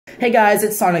Hey guys,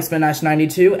 it's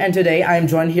SonicSpinash92, and today I am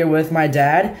joined here with my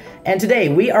dad, and today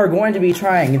we are going to be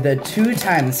trying the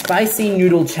 2-time spicy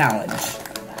noodle challenge.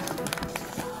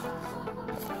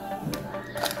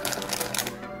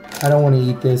 I don't want to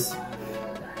eat this.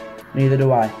 Neither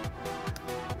do I.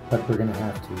 But we're gonna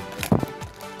have to.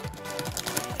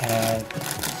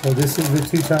 So this is the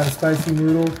 2-time spicy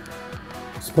noodle.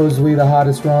 Supposedly the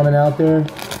hottest ramen out there.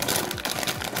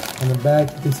 On the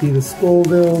back you can see the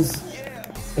Scovilles.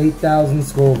 8,000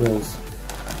 Scovilles.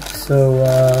 So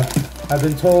I've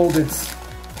been told it's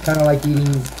kind of like eating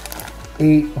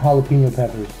 8 jalapeno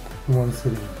peppers in one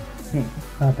sitting.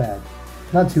 Not bad.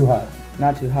 Not too hot.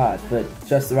 Not too hot, but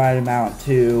just the right amount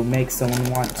to make someone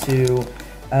want to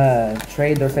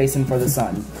trade their face in for the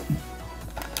sun.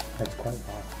 That's quite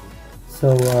possible.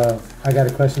 So I got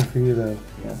a question for you though.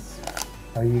 Yes.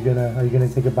 Are you gonna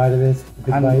take a bite of this? A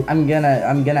big bite? I'm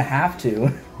gonna have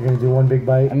to. You're gonna do one big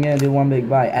bite? I'm gonna do one big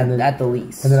bite at the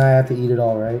least. And then I have to eat it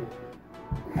all, right?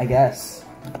 I guess.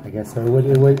 I guess so. I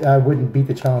wouldn't beat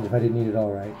the challenge if I didn't eat it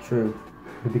all, right? True.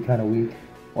 It'd be kind of weak.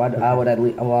 Well, okay. I would at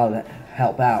least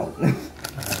help out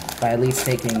by at least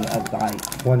taking a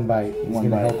bite. One bite. He's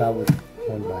gonna help out with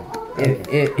one bite.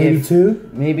 Okay. Maybe 2?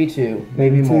 Maybe 2.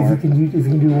 Maybe more. If you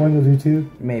can do 1, you'll do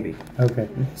 2? Maybe. Okay.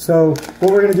 So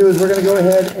what we're gonna do is we're gonna go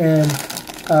ahead and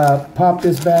pop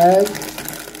this bag.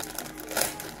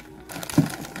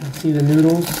 See the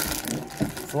noodles.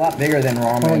 It's a lot bigger than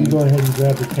ramen. Why don't you go ahead and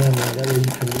grab the camera? That way you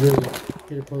can really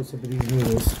get a close up of these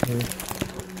noodles.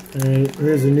 Alright,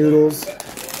 here's the noodles.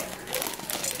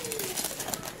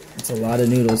 It's a lot of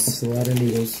noodles. It's a lot of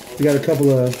noodles. We got a couple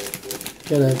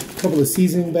of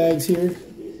seasoning bags here.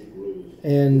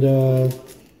 And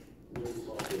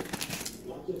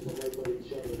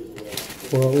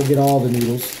we'll get all the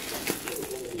noodles.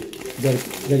 You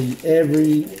gotta eat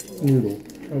every noodle.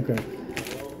 Okay.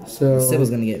 So this is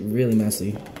gonna get really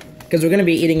messy. Because we're gonna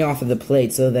be eating off of the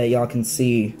plate so that y'all can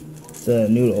see the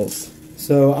noodles.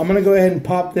 So I'm gonna go ahead and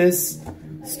pop this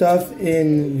stuff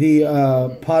in the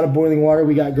pot of boiling water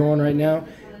we got going right now,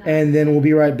 and then we'll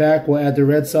be right back. We'll add the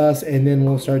red sauce, and then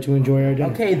we'll start to enjoy our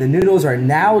dinner. Okay, the noodles are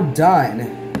now done.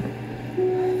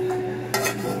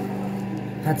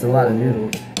 That's a lot of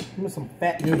noodles. Give me some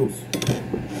fat noodles.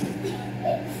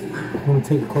 I'm gonna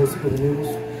take a close up of the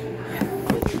noodles.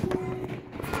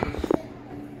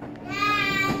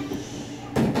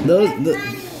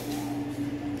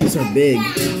 These are big.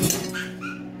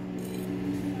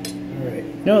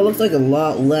 No, it looks like a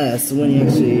lot less when you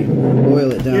actually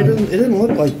boil it down. It didn't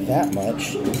look like that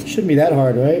much. It shouldn't be that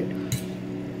hard, right?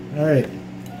 Alright.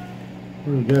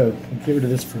 Here we go. I'll get rid of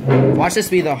this for now. Watch this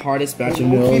be the hardest batch of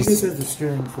We'll noodles. keep this as the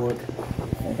stirring fork.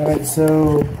 Alright,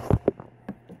 so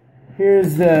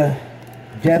here's the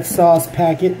death sauce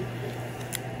packet.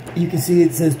 You can see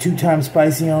it says 2-time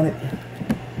spicy on it.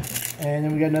 And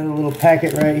then we got another little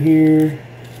packet right here.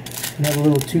 Another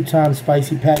little 2-time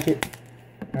spicy packet.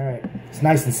 Alright. It's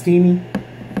nice and steamy.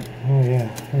 Oh yeah.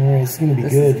 Alright, it's gonna be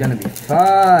good. This is gonna be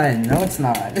fun. No, it's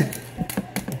not.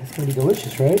 It's gonna be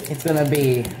delicious, right? It's gonna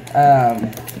be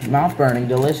mouth burning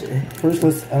delicious. First,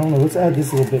 let's add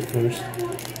this a little bit first.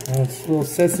 It's little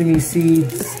sesame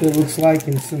seeds, it looks like,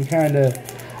 and some kind of,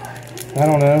 I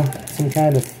don't know, some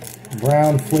kind of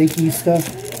brown flaky stuff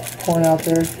pouring out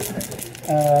there.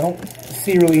 I don't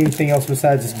see really anything else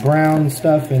besides this brown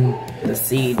stuff and the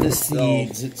seeds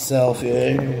itself.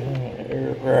 Yeah.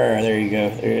 There you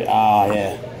go.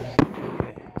 Yeah.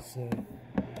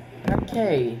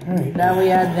 Okay. All right. Now we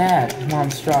add that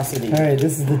monstrosity. All right.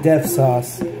 This is the death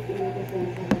sauce.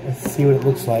 Let's see what it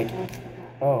looks like.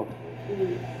 Oh.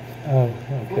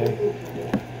 Okay.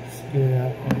 Let's get it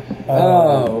out.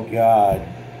 Oh God.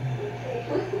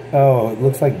 Oh, it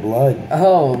looks like blood.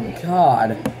 Oh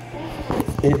God.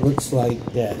 It looks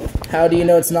like death. How do you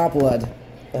know it's not blood?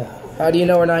 How do you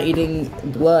know we're not eating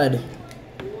blood?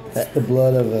 It's the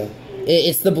blood of a...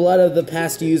 It's the blood of the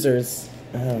past users.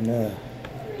 Oh no.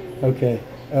 Okay.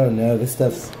 Oh no, this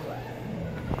stuff's...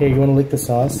 Here, you want to lick the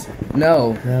sauce?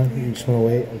 No. No? You just want to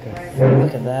wait? Okay.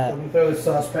 Look at that. Let me throw the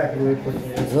sauce packet away for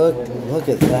you. Look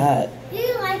at that. Do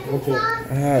you like the sauce?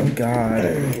 Oh God.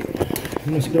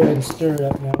 I'm just go ahead and stir it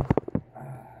up now.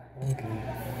 Okay.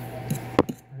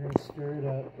 Stir it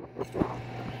up.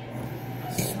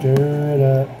 Stir it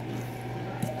up.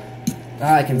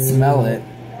 Ah, I can smell it.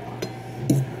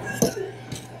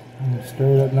 Stir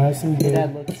it up nice and good.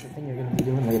 Dad, look, it's the thing you're gonna be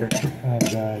doing later. Oh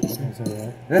God, that's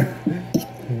alright.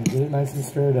 Get it nice and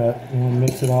stirred up, and we'll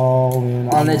mix it all in.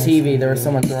 On the TV, there was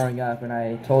someone throwing up, and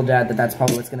I told Dad that that's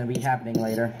probably what's gonna be happening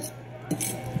later.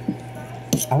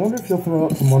 I wonder if you'll throw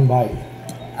up from one bite.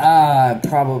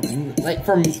 Probably. Like,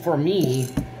 for me,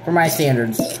 For my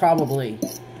standards, probably.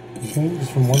 Okay,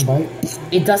 just from one bite?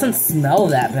 It doesn't smell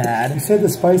that You bad. said the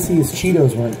spiciest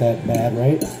Cheetos weren't that bad,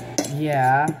 right?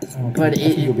 Yeah, Okay, but I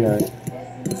think you'll be alright.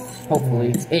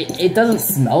 hopefully. It doesn't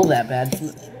smell that bad.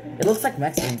 It looks like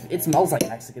Mexican. It smells like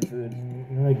Mexican food.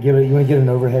 You want to get an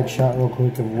overhead shot real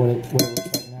quick of what it looks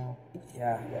like now?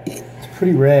 Yeah. It's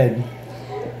pretty red.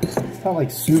 It's not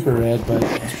like super red, but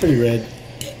it's pretty red.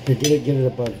 Here, get it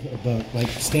above. Like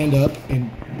stand up and.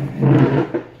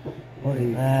 Look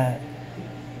at that.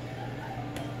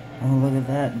 Oh, look at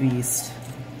that beast.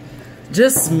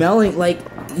 Just smelling, like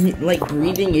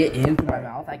breathing it into my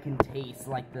mouth, I can taste,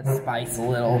 like, the spice a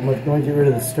little. I'm going to get rid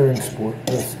of the stirring fork.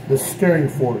 The stirring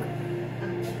fork.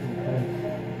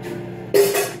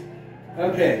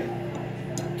 Okay.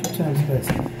 2 times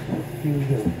spicy. Here we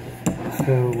go.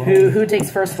 So, Who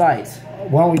takes first bite?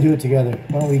 why don't we do it together?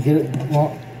 Why don't we get it?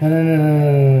 No.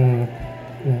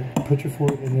 Put your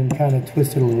fork and then kind of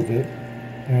twist it a little bit.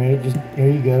 All right, just there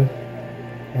you go.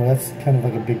 Oh, that's kind of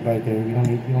like a big bite there. You don't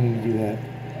need to do that.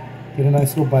 Get a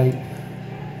nice little bite.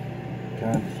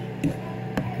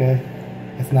 Okay,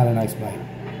 that's not a nice bite.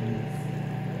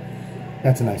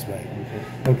 That's a nice bite.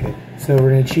 Okay, so we're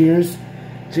gonna cheers.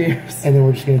 Cheers. And then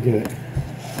we're just gonna do it.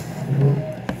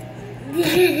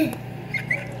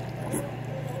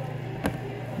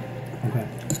 Okay.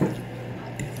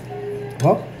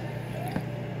 Well,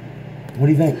 what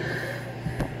do you think?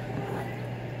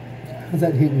 How's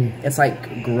that hitting you? It's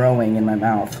like growing in my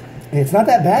mouth. It's not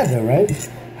that bad though, right?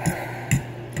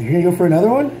 You're gonna go for another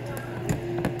one?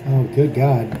 Oh, good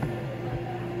God.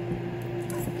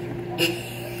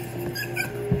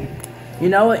 You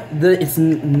know what? It's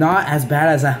not as bad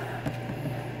as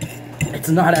It's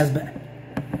not as bad.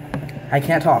 I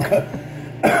can't talk.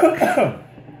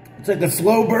 It's like a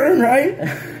slow burn, right?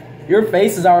 Your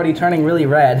face is already turning really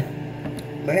red.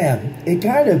 Man, it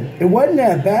wasn't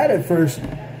that bad at first.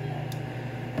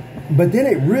 But then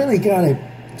it really kind of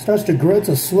starts to grow. It's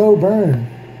a slow burn.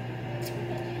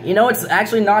 You know, it's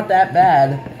actually not that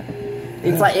bad.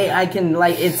 It's like,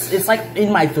 it's like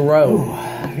in my throat. Ooh,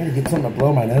 I gotta get something to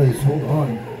blow my nose. Hold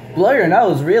on. Blow your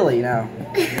nose, really, now.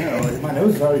 No, my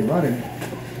nose is already running.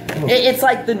 Oh. It's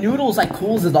like the noodles like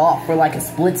cools it off for like a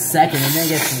split second and then it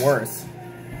gets worse.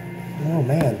 Oh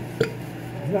man,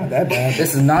 it's not that bad.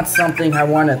 This is not something I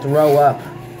want to throw up.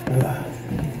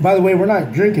 By the way, we're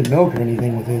not drinking milk or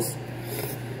anything with this.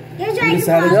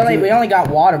 We only got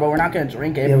water, but we're not going to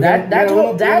drink it. Yeah, Dad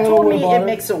told me it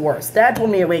makes it worse. Dad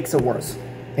told me it makes it worse.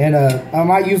 And I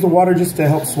might use the water just to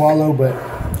help swallow, but...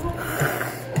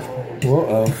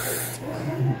 Uh-oh.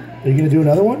 Are you going to do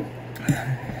another one?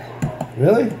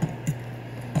 Really?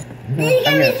 I'm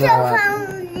gonna throw up.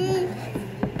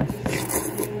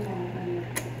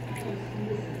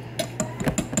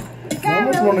 I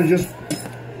almost want to just...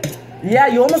 Yeah,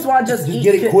 you almost want to just eat...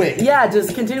 get it quick. Yeah,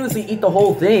 just continuously eat the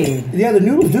whole thing. Yeah, the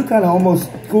noodles do kind of almost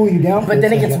cool you down. But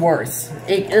then it gets worse.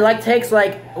 It like takes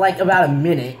like about a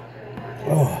minute.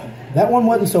 Oh, that one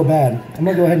wasn't so bad. I'm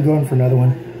going to go ahead and go in for another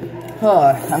one.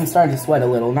 I'm starting to sweat a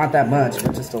little. Not that much,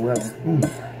 but just a little.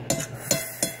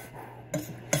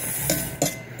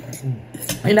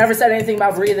 You never said anything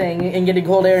about breathing and getting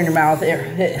cold air in your mouth.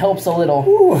 It helps a little.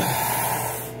 Ooh.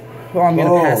 Oh, I'm going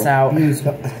to pass out.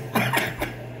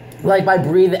 Like by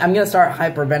breathing, I'm going to start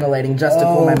hyperventilating just to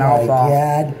cool my mouth off. Oh my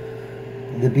God.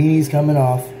 The beanie's coming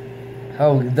off.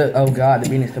 Oh God, the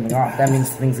beanie's coming off. That means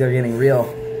things are getting real.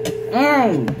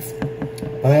 Oh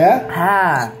yeah?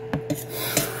 Ah.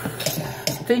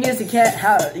 Thing is, you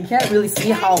can't really see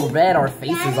how red our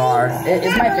faces are.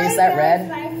 Is my face that red?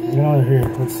 No, here.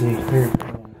 Let's see. Here.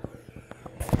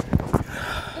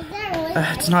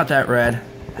 It's not that red.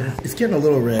 It's getting a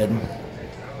little red.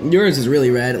 Yours is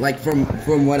really red, like from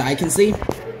what I can see.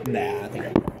 Nah, I think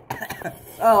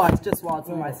Oh, I just swallowed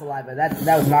some of my saliva. That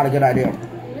was not a good idea.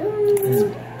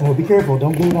 Well, be careful.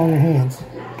 Don't get it on your hands.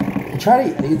 Try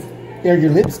to... Are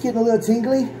your lips getting a little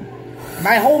tingly?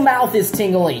 My whole mouth is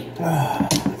tingly. I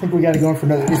think we got to go in for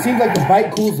another. It seems like the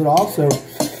bite cools it off, so...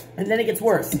 And then it gets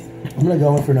worse. I'm going to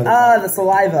go in for another. The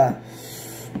saliva.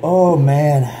 Oh,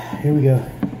 man. Here we go.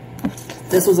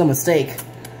 This was a mistake.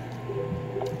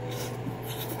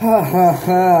 The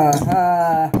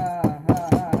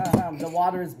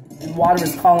water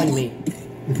is calling me.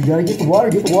 If you gotta get the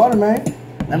water, man.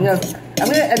 I'm gonna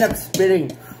end up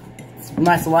spitting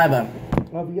my saliva.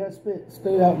 Well, if you gotta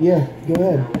spit it out, yeah, go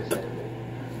ahead.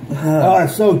 Oh,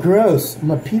 it's so gross. I'm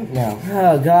gonna puke now.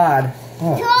 Oh God.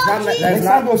 Oh. Next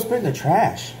time go spit in the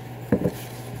trash. There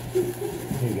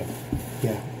you go.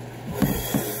 Yeah.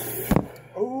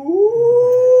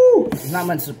 Ooh. There's not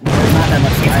that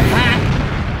much saliva.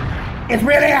 It's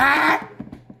really hot.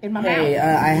 in my Hey, mouth.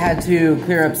 I had to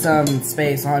clear up some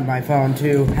space on my phone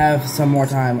to have some more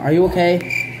time. Are you okay?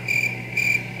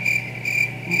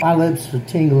 My lips are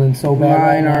tingling so bad.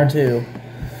 Mine right are now. too.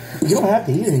 You don't have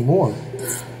to eat anymore.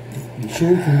 You sure?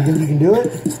 You can do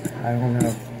it? I don't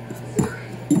know.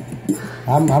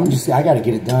 I gotta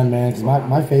get it done, man, because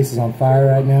my face is on fire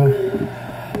right now.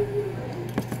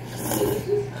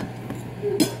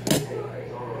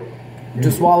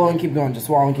 Just swallow and keep going. Just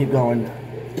swallow and keep going.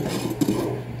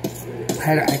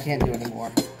 I can't do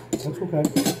anymore. That's okay.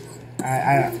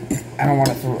 I don't want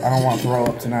to throw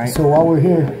up tonight. So while we're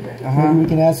here, maybe we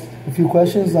can ask a few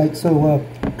questions. Like, so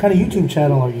what kind of YouTube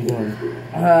channel are you doing?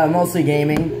 Mostly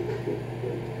gaming.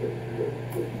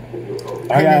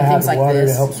 I gotta have things the like water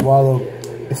this. to help swallow.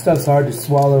 This stuff's hard to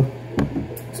swallow.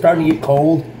 It's starting to get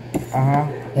cold.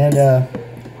 And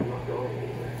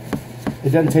it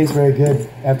doesn't taste very good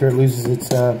after it loses its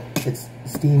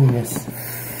steaminess.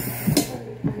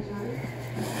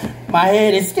 My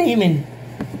head is steaming.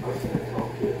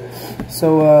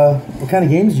 So, what kind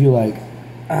of games do you like?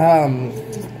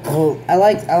 Well, I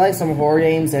like some horror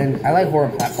games and I like horror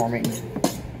platforming.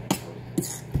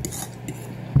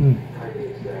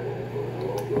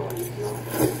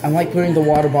 I like putting the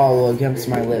water bottle against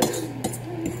my lips.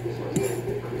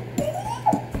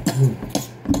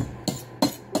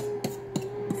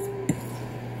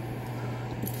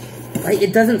 Right,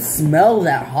 it doesn't smell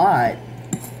that hot.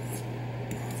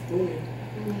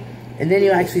 And then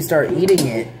you actually start eating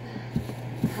it.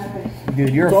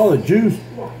 Dude, It's all the juice.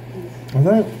 I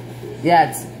think. Yeah,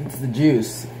 it's the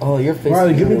juice. Oh, your face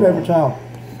Riley, is give me a really paper towel.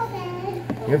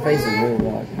 Okay. Your face is really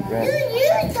red.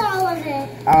 You used all of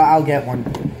it. I'll get one.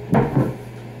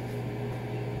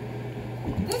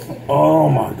 Oh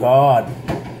my god.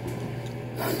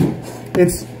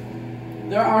 It's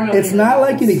not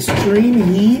like an extreme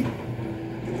heat.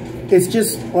 It's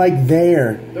just like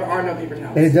there. There are no paper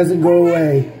towels. And it doesn't go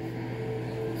away.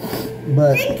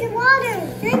 But Drink your water.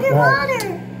 Drink your Alright.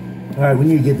 water. alright, we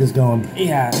need to get this going.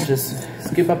 Yeah, just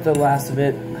scoop up the last of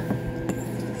it.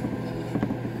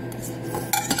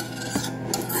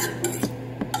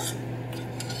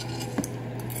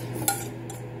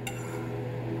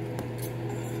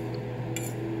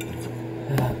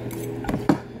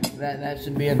 That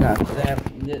should be enough.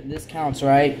 This counts,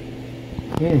 right?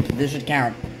 This should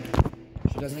count.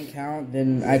 If it doesn't count,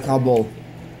 then I call bull.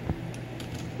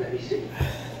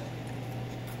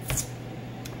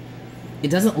 It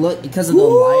doesn't look because of the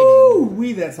lighting.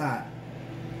 Wee, that's hot.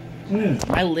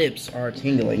 My lips are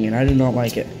tingling, and I do not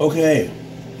like it. Okay.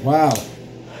 Wow.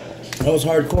 That was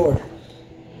hardcore.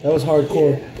 That was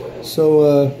hardcore.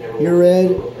 So, you're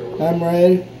red. I'm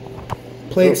red.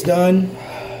 Plate's done.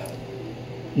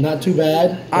 Not too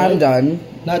bad. I'm done.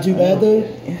 Not too bad, though?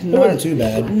 It wasn't too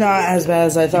bad. Not as bad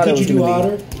as I thought it Could was you do gonna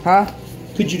hotter? be. Huh?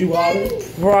 Could you do hotter?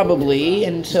 Probably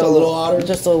until Just a little hotter?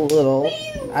 Just a little.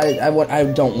 I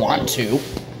don't want to.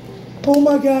 Oh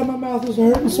my god, my mouth is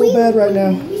hurting so bad right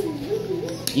now.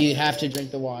 You have to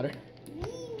drink the water.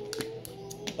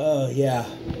 Yeah.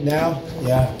 Now?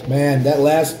 Yeah. Man, that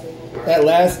last,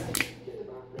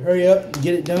 hurry up,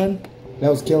 get it done. That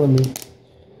was killing me.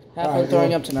 Have fun Alright, throwing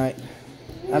well. up tonight.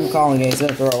 I'm calling it. He's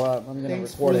gonna throw up. I'm gonna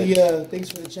Thanks report for it. thanks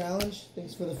for the challenge.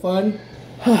 Thanks for the fun.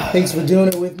 Thanks for doing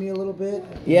it with me a little bit.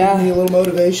 Yeah. Giving me a little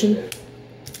motivation.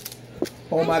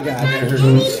 Oh my god, that hurts.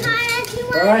 Anytime you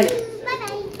want. Alright.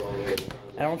 Bye-bye.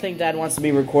 I don't think Dad wants to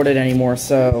be recorded anymore,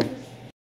 so